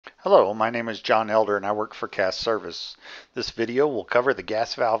Hello, my name is John Elder and I work for CASService. This video will cover the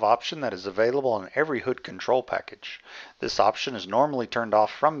gas valve option that is available on every hood control package. This option is normally turned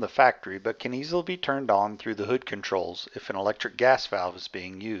off from the factory but can easily be turned on through the hood controls if an electric gas valve is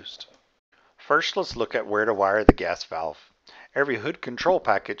being used. First, let's look at where to wire the gas valve. Every hood control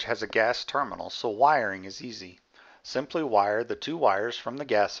package has a gas terminal, so wiring is easy. Simply wire the two wires from the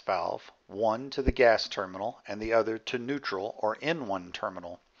gas valve, one to the gas terminal and the other to neutral or N1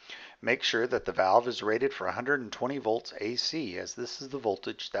 terminal. Make sure that the valve is rated for 120 volts AC, as this is the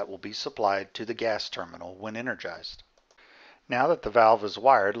voltage that will be supplied to the gas terminal when energized. Now that the valve is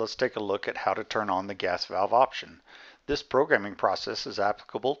wired, let's take a look at how to turn on the gas valve option. This programming process is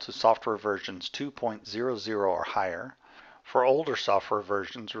applicable to software versions 2.00 or higher. For older software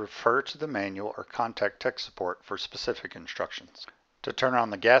versions, refer to the manual or contact tech support for specific instructions. To turn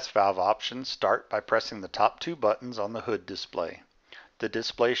on the gas valve option, start by pressing the top two buttons on the hood display. The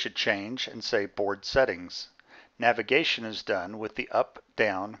display should change and say Board Settings. Navigation is done with the Up,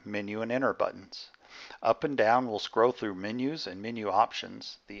 Down, Menu, and Enter buttons. Up and down will scroll through menus and menu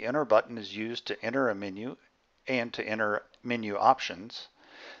options. The Enter button is used to enter a menu and to enter menu options.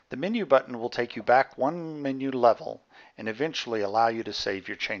 The Menu button will take you back one menu level and eventually allow you to save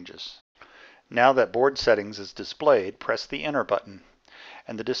your changes. Now that Board Settings is displayed, press the Enter button,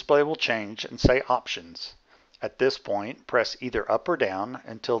 and the display will change and say Options. At this point, press either up or down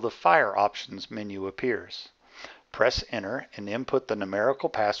until the Fire Options menu appears. Press Enter and input the numerical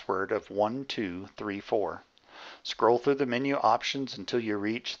password of 1234. Scroll through the menu options until you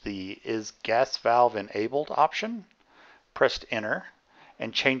reach the Is Gas Valve Enabled option. Press Enter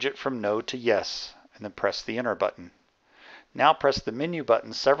and change it from No to Yes, and then press the Enter button. Now press the Menu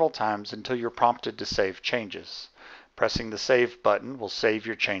button several times until you're prompted to save changes. Pressing the Save button will save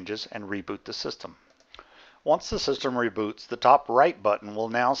your changes and reboot the system. Once the system reboots, the top right button will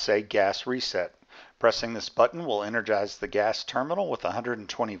now say Gas Reset. Pressing this button will energize the gas terminal with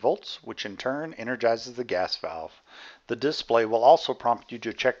 120 volts, which in turn energizes the gas valve. The display will also prompt you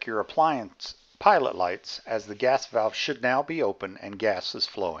to check your appliance pilot lights, as the gas valve should now be open and gas is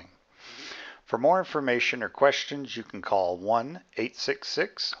flowing. For more information or questions, you can call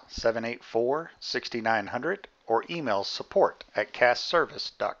 1-866-784-6900 or email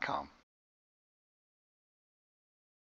support@cassservice.com.